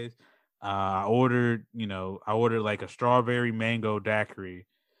Tuesdays. I ordered like a strawberry mango daiquiri,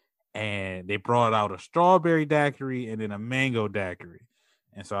 and they brought out a strawberry daiquiri and then a mango daiquiri.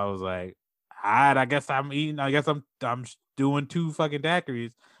 And so I was like, all right, I guess I'm doing 2 fucking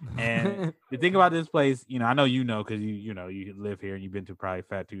daiquiris. And the thing about this place, I know because you live here and you've been to probably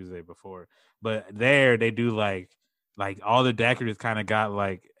Fat Tuesday before, but there they do like all the daiquiris kind of got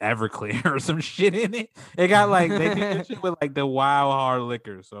like Everclear or some shit in it. It got like they do this shit with like the wild hard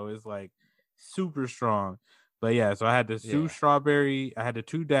liquor, so it's like super strong. But yeah, so I had the 2 strawberry, I had the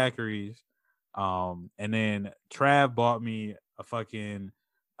 2 daiquiris, and then Trav bought me a fucking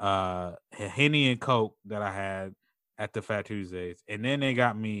Henny and Coke that I had at the Fat Tuesdays, and then they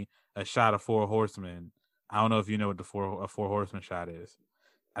got me a shot of Four Horsemen. I don't know if you know what the Four Horsemen shot is.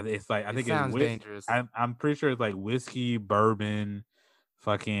 It's like I think it sounds dangerous. I'm pretty sure it's like whiskey, bourbon,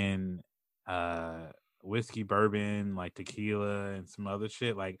 fucking whiskey, bourbon, like tequila and some other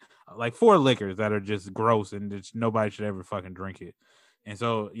shit, like 4 liquors that are just gross and just nobody should ever fucking drink it. And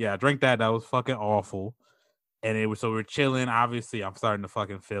so I drank that. That was fucking awful. And we're chilling. Obviously, I'm starting to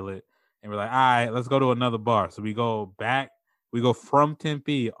fucking feel it. And we're like, all right, let's go to another bar. So we go back. We go from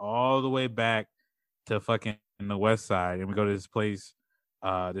Tempe all the way back to fucking the west side, and we go to this place.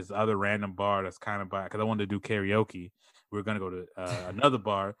 This other random bar that's kind of by, because I wanted to do karaoke. We were gonna go to another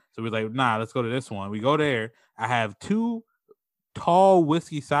bar, so we're like, nah, let's go to this one. We go there. I have 2 tall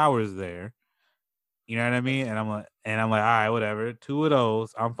whiskey sours there. You know what I mean? And I'm like, all right, whatever. 2 of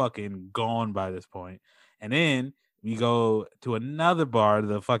those. I'm fucking gone by this point. And then we go to another bar,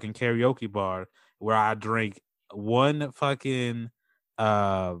 the fucking karaoke bar, where I drink 1 fucking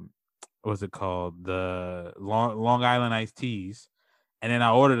what's it called? The Long Island iced teas. And then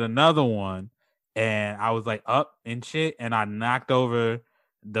I ordered another one, and I was like up and shit, and I knocked over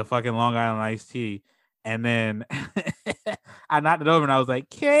the fucking Long Island iced tea. And then I knocked it over, and I was like,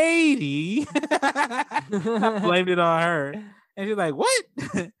 Katie. I blamed it on her. And she's like, what?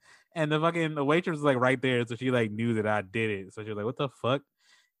 And the waitress was like right there, so she like knew that I did it. So she was like, what the fuck?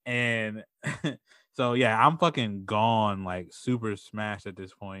 And so I'm fucking gone, like super smashed at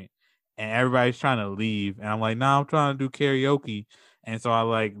this point. And everybody's trying to leave. And I'm like, nah, I'm trying to do karaoke. And so I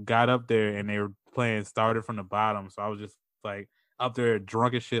like got up there, and they were playing Started from the Bottom. So I was just like up there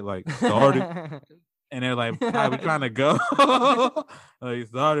drunk as shit, like Started. And they're like, "Hi, we trying to go." Like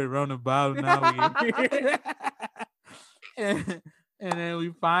Started from the bottom. Now we here. and then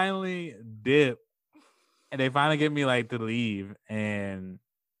we finally dip, and they finally get me like to leave, and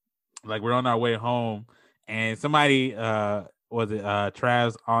like we're on our way home, and somebody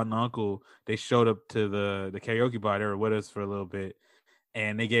Trav's aunt and uncle, they showed up to the karaoke bar. They were with us for a little bit,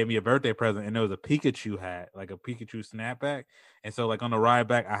 and they gave me a birthday present, and it was a Pikachu hat, like a Pikachu snapback. And so like on the ride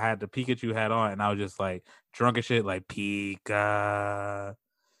back, I had the Pikachu hat on, and I was just like drunk as shit, like Pikachu,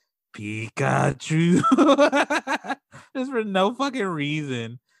 just for no fucking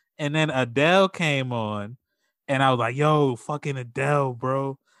reason. And then Adele came on, and I was like, yo, fucking Adele,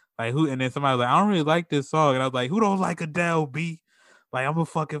 bro. Like who? And then somebody was like, I don't really like this song. And I was like, who don't like Adele, B? Like, I'm gonna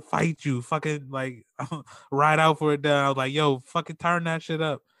fucking fight you. Fucking like ride out for Adele. I was like, yo, fucking turn that shit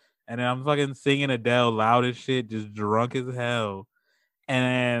up. And then I'm fucking singing Adele loud as shit, just drunk as hell.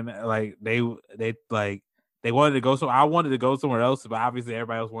 And then like they wanted to go, so I wanted to go somewhere else, but obviously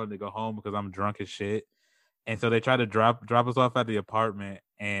everybody else wanted to go home because I'm drunk as shit. And so they tried to drop us off at the apartment,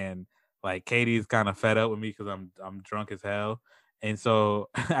 and like Katie's kind of fed up with me because I'm drunk as hell. And so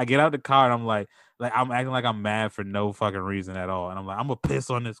I get out the car, and I'm like I'm acting like I'm mad for no fucking reason at all. And I'm like, I'm gonna piss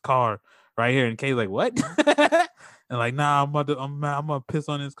on this car right here. And Katie's like, what? And like, nah, I'm gonna piss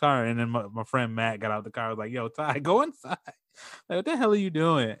on this car. And then my friend Matt got out the car. I was like, yo, Ty, go inside. Like, what the hell are you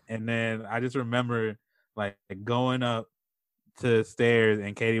doing? And then I just remember like going up to the stairs,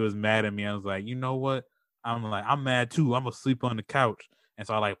 and Katie was mad at me. I was like, you know what? I'm mad too. I'm gonna sleep on the couch. And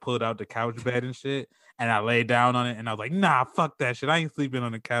so I like pulled out the couch bed and shit, and I laid down on it, and I was like, nah, fuck that shit. I ain't sleeping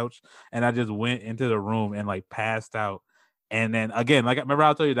on the couch. And I just went into the room and like passed out. And then again, like, remember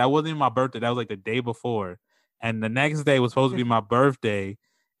I told you that wasn't even my birthday. That was like the day before. And the next day was supposed to be my birthday.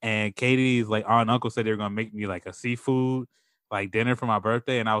 And Katie's like aunt and uncle said they were gonna make me like a seafood like dinner for my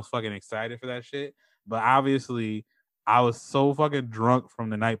birthday, and I was fucking excited for that shit. But obviously, I was so fucking drunk from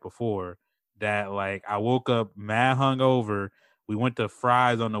the night before that like I woke up mad hungover. We went to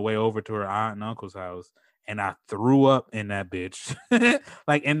Fry's on the way over to her aunt and uncle's house, and I threw up in that bitch,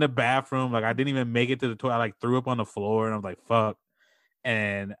 like in the bathroom. Like I didn't even make it to the toilet. I like threw up on the floor, and I was like, fuck.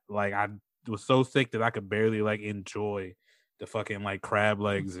 And like I was so sick that I could barely like enjoy the fucking like crab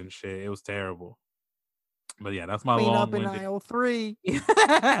legs and shit. It was terrible. But yeah, that's my long-winded. Up in aisle 3.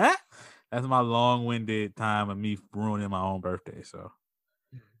 That's my long-winded time of me ruining my own birthday. So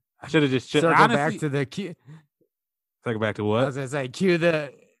I should have just circle back to the cue. Circle back to what? I was gonna say, cue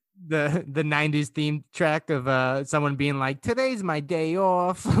the 90s theme track of someone being like, "Today's my day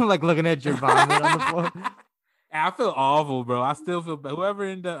off," like looking at your vomit on the floor. I feel awful, bro. I still feel bad. Whoever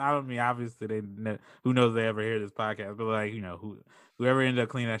ended up, I don't mean obviously who knows they ever hear this podcast, but like whoever ended up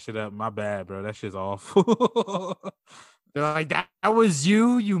cleaning that shit up, my bad, bro. That shit's awful. They're like, that was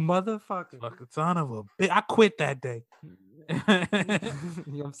you motherfucker. Fucking son of a bitch. I quit that day. You know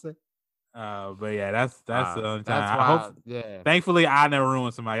what I'm saying? But yeah, that's the only time. That's I wild. hope, Yeah. thankfully, I never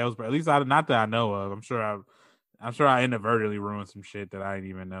ruined somebody else, but at least not that I know of. I'm sure I inadvertently ruined some shit that I didn't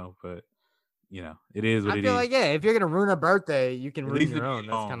even know, but. It is what it is. I feel like, if you're gonna ruin a birthday, you can At ruin least your it own. be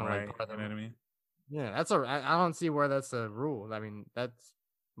That's your kind of own, like right? part of You know what I mean? Yeah, I don't see where that's a rule. I mean, that's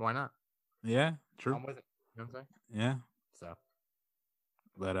why not? Yeah, true. I'm with it. You know what I'm saying? Yeah, So,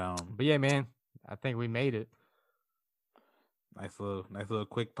 but yeah, man, I think we made it. nice little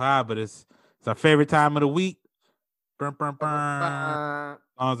quick pod. But it's our favorite time of the week. Songs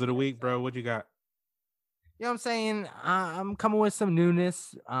of the week, bro. What you got? You know what I'm saying? I'm coming with some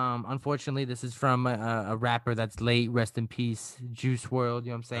newness. Unfortunately, this is from a rapper that's late. Rest in peace, Juice WRLD.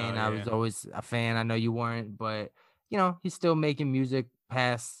 You know what I'm saying? I was always a fan. I know you weren't, but he's still making music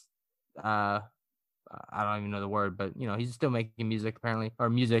past. I don't even know the word, but he's still making music apparently, or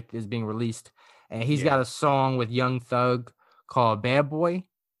music is being released, and he's got a song with Young Thug called "Bad Boy,"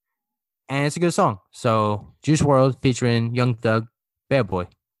 and it's a good song. So Juice WRLD featuring Young Thug, "Bad Boy."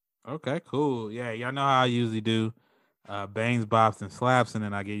 Okay, cool. Yeah, y'all know how I usually do bangs, bops, and slaps, and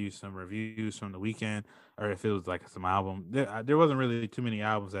then I give you some reviews from the weekend, or if it was like some album. There wasn't really too many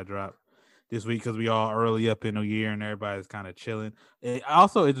albums that dropped this week because we all early up in the year and everybody's kind of chilling.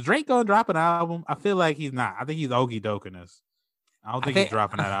 Also, is Drake gonna drop an album? I feel like he's not. I think he's okey doking us. I don't think he's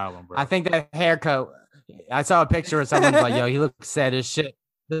dropping that album, bro. I think that haircut. I saw a picture of someone's like, "Yo, he looks sad as shit."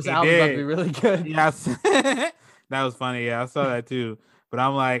 This album's about to be really good. Yeah, that was funny. Yeah, I saw that too. But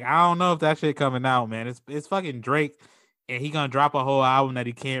I'm like, I don't know if that shit coming out, man. It's fucking Drake, and he gonna drop a whole album that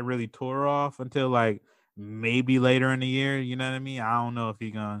he can't really tour off until like maybe later in the year. You know what I mean? I don't know if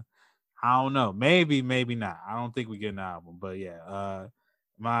he gonna. I don't know. Maybe not. I don't think we get an album. But yeah,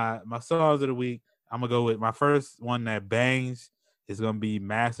 my songs of the week. I'm gonna go with my first one that bangs is gonna be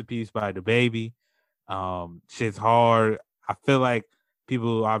 "Masterpiece" by DaBaby. Shit's hard. I feel like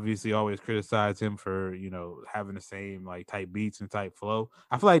people obviously always criticize him for, having the same like type beats and type flow.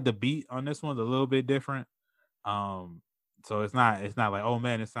 I feel like the beat on this one's a little bit different. So it's not like, oh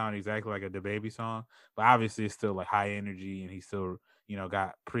man, it sounds exactly like a DaBaby song, but obviously it's still like high energy and he still,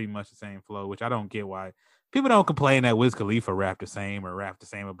 got pretty much the same flow, which I don't get why people don't complain that Wiz Khalifa rap the same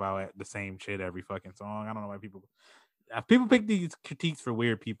about the same shit every fucking song. I don't know why people pick these critiques for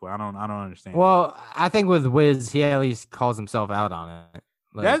weird people. I don't understand. Well, I think with Wiz, he at least calls himself out on it.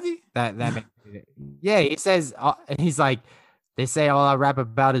 Like, does he? That yeah, he says he's like, they say all I rap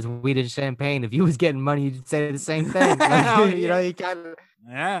about is weed and champagne. If you was getting money, you'd say the same thing. Like, he kind of.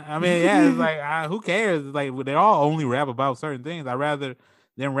 Yeah, I mean, yeah, it's like who cares? It's like they all only rap about certain things. I'd rather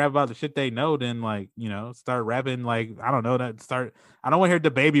them rap about the shit they know than like start rapping like I don't know I don't want to hear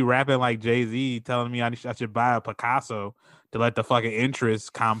DaBaby rapping like Jay-Z telling me I should buy a Picasso to let the fucking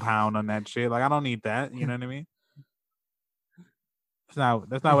interest compound on that shit. Like I don't need that. You know what I mean?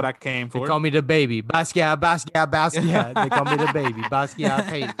 That's not what I came for. They call me DaBaby. Basquiat. They call me DaBaby.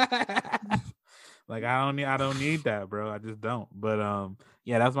 Basquiat. Like I don't need that, bro. I just don't. But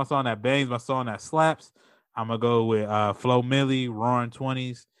yeah, that's my song that bangs. My song that slaps. I'm gonna go with Flo Milli, Roaring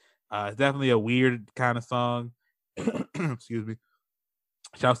 20s. It's definitely a weird kind of song. Excuse me.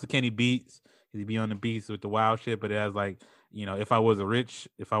 Shouts to Kenny Beats. He be on the beats with the wild shit, but it has like, if I was a rich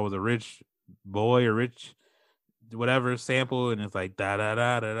boy or rich whatever sample, and it's like da da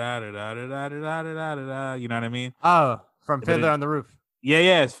da da da da da da da da da da da. You know what I mean? Oh, from Fiddler on the Roof.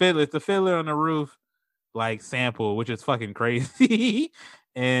 Yeah, it's Fiddler. It's the Fiddler on the Roof like sample, which is fucking crazy.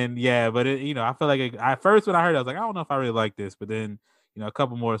 And yeah, but I feel like at first when I heard it, I was like, I don't know if I really like this, but then a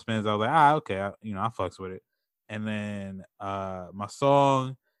couple more spins, I was like, okay, I fucks with it. And then my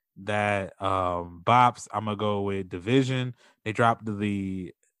song that bops, I'm gonna go with Division. They dropped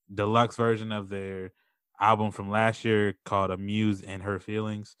the deluxe version of their album from last year called Amuse and Her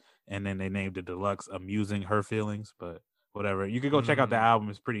Feelings, and then they named the deluxe Amusing Her Feelings, but whatever. You could go check out the album,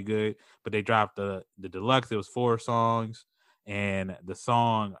 it's pretty good. But they dropped the deluxe. It was 4 songs, and the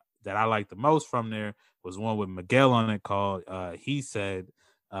song that I liked the most from there was one with Miguel on it called He Said,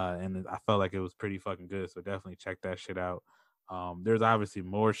 and I felt like it was pretty fucking good, so definitely check that shit out. There's obviously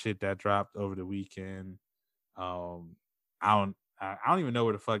more shit that dropped over the weekend. I don't even know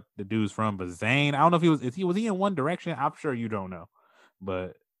where the fuck the dude's from, but Zayn, I don't know if was he in One Direction? I'm sure you don't know,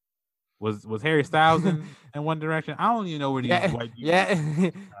 but was Harry Styles in One Direction? I don't even know where these white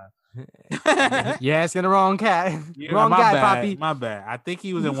people You're asking the wrong cat. Yeah, wrong my guy, bad, Poppy. My bad. I think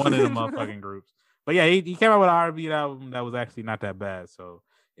he was in one of the motherfucking groups. But yeah, he came out with an R&B album that was actually not that bad. So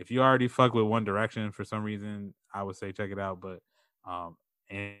if you already fuck with One Direction for some reason, I would say check it out. But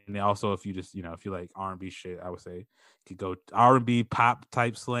and also if you just if you like R&B shit, I would say you could go R&B pop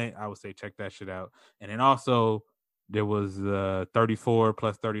type slant. I would say check that shit out. And then also there was the 34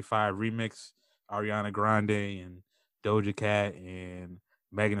 plus 35 remix, Ariana Grande and Doja Cat and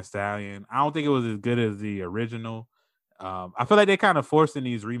Megan Thee Stallion. I don't think it was as good as the original. I feel like they're kind of forcing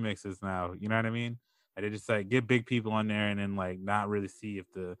these remixes now. You know what I mean? Like they just like get big people on there and then like not really see if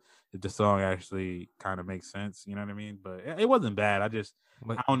the song actually kind of makes sense. You know what I mean? But it wasn't bad. I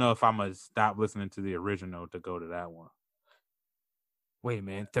don't know if I'm gonna stop listening to the original to go to that one. Wait,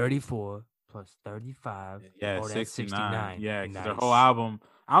 man, 34 plus 35. Yeah, oh, 69. Yeah, because nice. the whole album.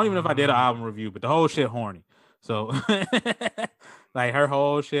 I don't even know if I did an album review, but the whole shit horny. So like her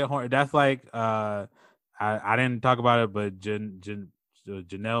whole shit horny. That's like I didn't talk about it, but Janelle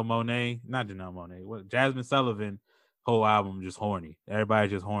Monáe, what Jasmine Sullivan whole album just horny.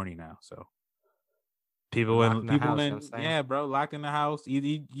 Everybody's just horny now. So people yeah, bro, locked in the house.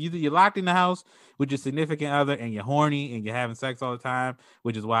 Either you're locked in the house with your significant other and you're horny and you're having sex all the time,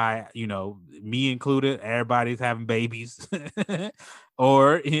 which is why, me included, everybody's having babies.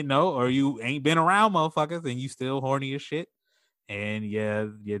 or you ain't been around motherfuckers and you still horny as shit. And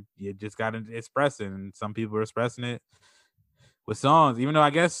you just got to express it. And some people are expressing it with songs, even though I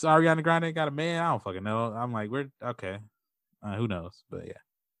guess Ariana Grande got a man. I don't fucking know. I'm like, we're okay. Who knows? But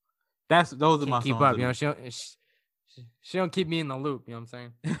yeah, those are my keep songs. up, she don't keep me in the loop. You know what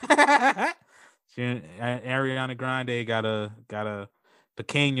I'm saying? Ariana Grande got a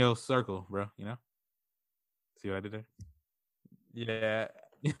pequeño circle, bro. See what I did there? Yeah.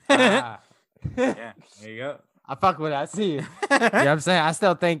 Yeah, there you go. I fuck with it. I see you. You know what I'm saying? I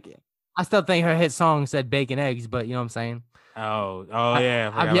still think her hit song said bacon eggs, but you know what I'm saying? Oh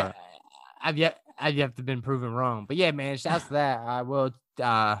yeah. I've yet to been proven wrong. But yeah, man, shouts to that. I will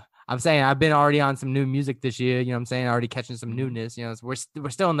I'm saying I've been already on some new music this year, you know what I'm saying? Already catching some newness, we're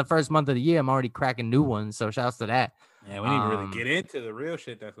still in the first month of the year. I'm already cracking new ones, so shouts to that. Yeah, we need to really get into the real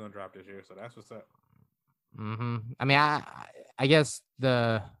shit that's gonna drop this year. So that's what's up. I mean, I guess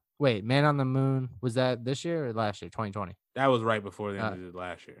Man on the Moon, was that this year or last year? 2020. That was right before the end of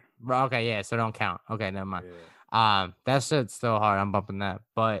last year. Okay, yeah, so don't count. Okay, never mind. Yeah. That shit's still hard. I'm bumping that.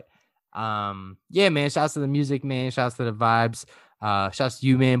 But yeah, man, shouts to the music, man. Shouts to the vibes. Shouts to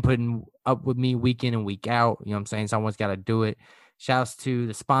you, man, putting up with me week in and week out. You know what I'm saying? Someone's got to do it. Shouts to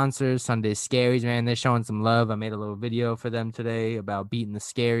the sponsors, Sunday Scaries, man. They're showing some love. I made a little video for them today about beating the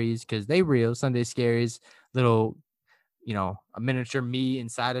Scaries because they real. Sunday Scaries, little, a miniature me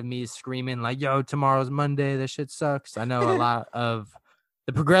inside of me is screaming like, yo, tomorrow's Monday. That shit sucks. I know a lot of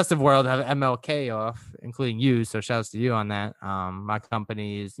the progressive world have MLK off, including you. So shouts to you on that. My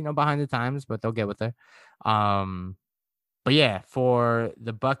company is, behind the times, but they'll get with it. But yeah, for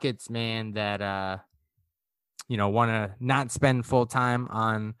the buckets, man, that, want to not spend full time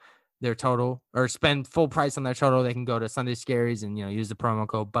on their total or spend full price on their total, they can go to Sunday Scaries and, use the promo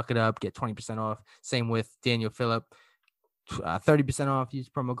code Bucket Up, get 20% off. Same with Daniel Phillip. 30% off, use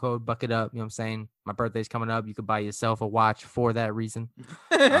promo code Bucket Up. You know what I'm saying? My birthday's coming up. You could buy yourself a watch for that reason.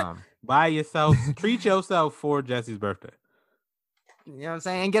 Buy yourself, treat yourself for Jesse's birthday. You know what I'm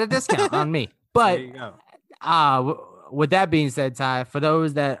saying? Get a discount on me. But there you go. With that being said, Ty, for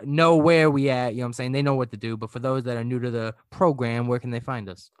those that know where we at, you know what I'm saying? They know what to do. But for those that are new to the program, where can they find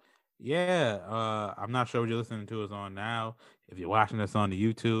us? Yeah, I'm not sure what you're listening to us on now. If you're watching us on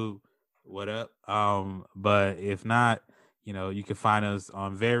the YouTube, what up? But if not, you can find us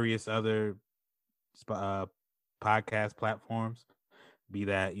on various other podcast platforms, be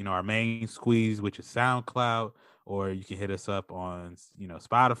that, our main squeeze, which is SoundCloud, or you can hit us up on,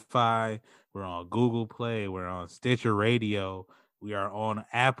 Spotify. We're on Google Play. We're on Stitcher Radio. We are on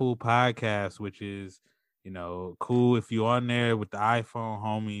Apple Podcasts, which is, cool. If you're on there with the iPhone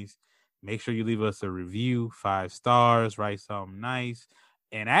homies, make sure you leave us a review, 5 stars, write something nice.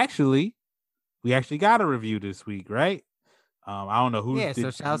 And we actually got a review this week, right? I don't know who. Yeah,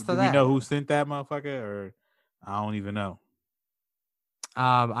 so shouts to that. We know who sent that motherfucker, or I don't even know.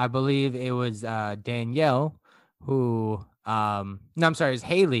 I believe it was Danielle, who no, I'm sorry, it's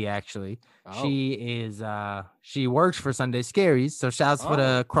Haley actually. Oh. She is she works for Sunday Scaries, so shouts for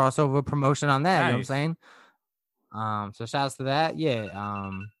the crossover promotion on that. Nice. You know what I'm saying? So shouts to that. Yeah. You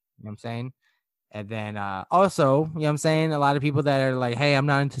know what I'm saying? And then also, you know what I'm saying, a lot of people that are like, hey, I'm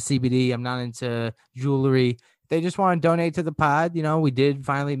not into CBD, I'm not into jewelry. They just want to donate to the pod. We did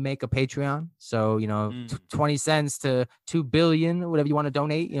finally make a Patreon. So, 20 cents to 2 billion, whatever you want to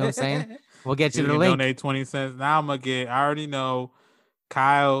donate. You know what I'm saying? We'll get you the link. Donate 20 cents. Now I already know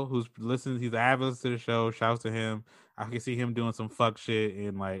Kyle, who's listening, he's an avid listener to the show. Shouts to him. I can see him doing some fuck shit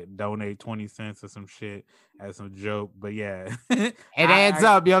and like donate 20 cents or some shit as some joke. But yeah, it adds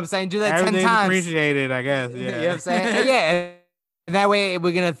up. You know what I'm saying? Do that 10 times. Appreciated, I guess. Yeah, you know what I'm saying? Yeah. And that way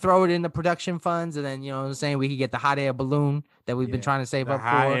we're gonna throw it in the production funds, and then you know what I'm saying, we can get the hot air balloon that we've been trying to save up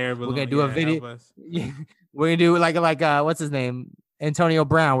for. We're gonna do a video. We're gonna do like what's his name? Antonio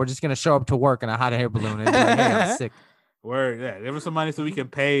Brown. We're just gonna show up to work in a hot air balloon and be like, hey, I'm sick. Word, yeah. Give us some money so we can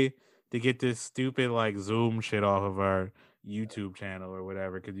pay to get this stupid like Zoom shit off of our YouTube channel or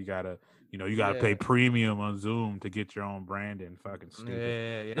whatever, because you gotta pay premium on Zoom to get your own branding. Fucking stupid.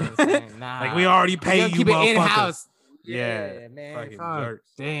 Yeah, you know what I'm saying? Nah. Like we already pay you, keep it in-house. Yeah, man. Fucking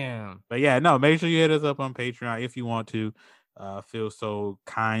jerks. Damn. But yeah, no, make sure you hit us up on Patreon if you want to. Feel so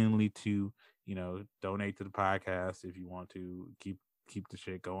kindly to, donate to the podcast if you want to keep the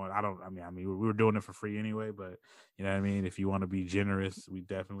shit going. I mean, we were doing it for free anyway, but you know what I mean? If you want to be generous, we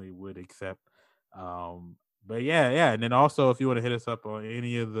definitely would accept. But yeah. And then also, if you want to hit us up on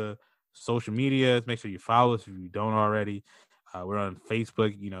any of the social medias, make sure you follow us if you don't already. We're on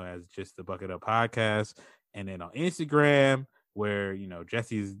Facebook, as just the Bucket Up Podcast. And then on Instagram, where,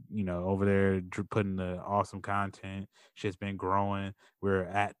 Jesse's, over there putting the awesome content. Shit's been growing. We're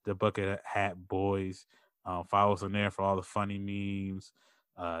at the Bucket Hat Boys. Follow us on there for all the funny memes.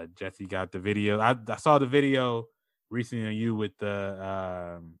 Jesse got the video. I saw the video recently of you with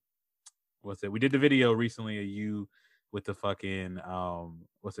the we did the video recently of you with the fucking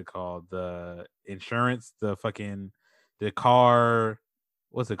what's it called? The insurance, the car.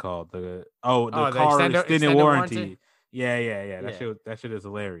 What's it called? The car extended warranty. Yeah. That shit is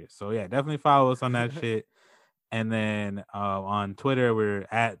hilarious. So yeah, definitely follow us on that shit. And then on Twitter, we're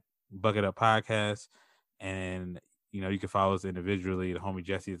at Bucket Up Podcast. And you can follow us individually. The homie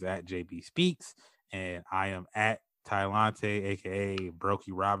Jesse is at JB Speaks, and I am at Tylante, aka Brokey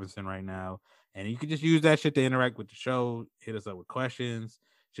Robinson, right now. And you can just use that shit to interact with the show. Hit us up with questions,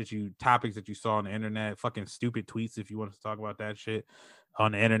 topics that you saw on the internet, fucking stupid tweets if you want to talk about that shit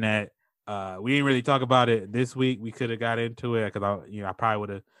on the internet. We didn't really talk about it this week. We could have got into it because I probably would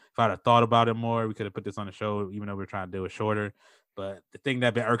have, if I'd have thought about it more, we could have put this on the show, even though we're trying to do it shorter. But the thing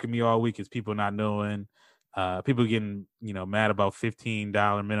that been irking me all week is people not knowing. People getting, mad about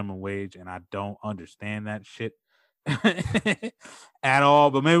 $15 minimum wage, and I don't understand that shit at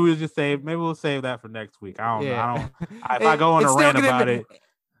all. But maybe we'll save that for next week. I don't know. If I go on a rant about it,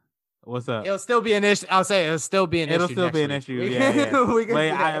 what's up? It'll still be an issue. I'll say it'll still be an issue. It'll still be an issue. Yeah.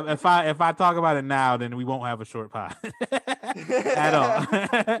 If I talk about it now, then we won't have a short pod at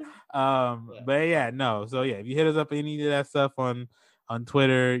all. But yeah, no. So yeah, if you hit us up any of that stuff on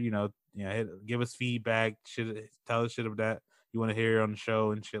Twitter, give us feedback. Tell us shit of that you want to hear on the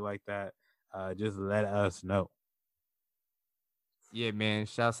show and shit like that. Just let us know. Yeah, man.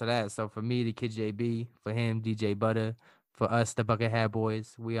 Shouts to that. So for me, the Kid JB, for him, DJ Butter, for us, the Bucket Hat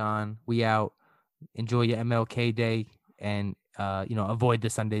Boys, we out. Enjoy your MLK Day, and avoid the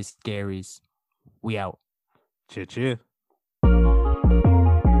Sunday scaries. We out. Cheer.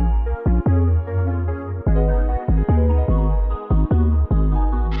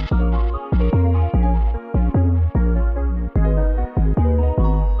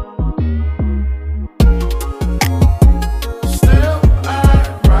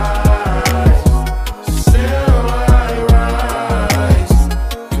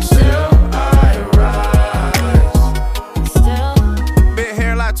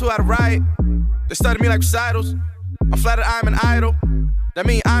 They study me like recitals. I'm flattered I'm an idol. That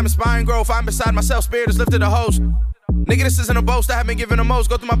mean I'm inspiring growth. I'm beside myself, spirit is lifted a host. Nigga, this isn't a boast, I have been given the most.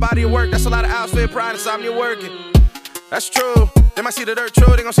 Go through my body of work, that's a lot of hours, fear, pride, insomnia working. That's true, they might see the dirt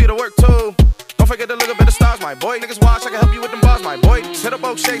true, they gon' see the work too. Don't forget to look up at the stars, my boy. Niggas watch, I can help you with them bars, my boy. Just hit a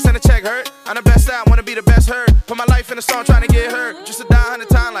boat, shake, send a check, hurt. I'm the best out, wanna be the best heard. Put my life in the song, trying to get hurt. Just to die 100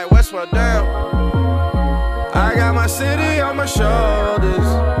 times like Westworld, damn. I got my city on my shoulders.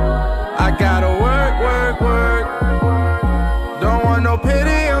 I gotta work. Don't want no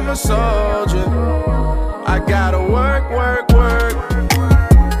pity on my soul.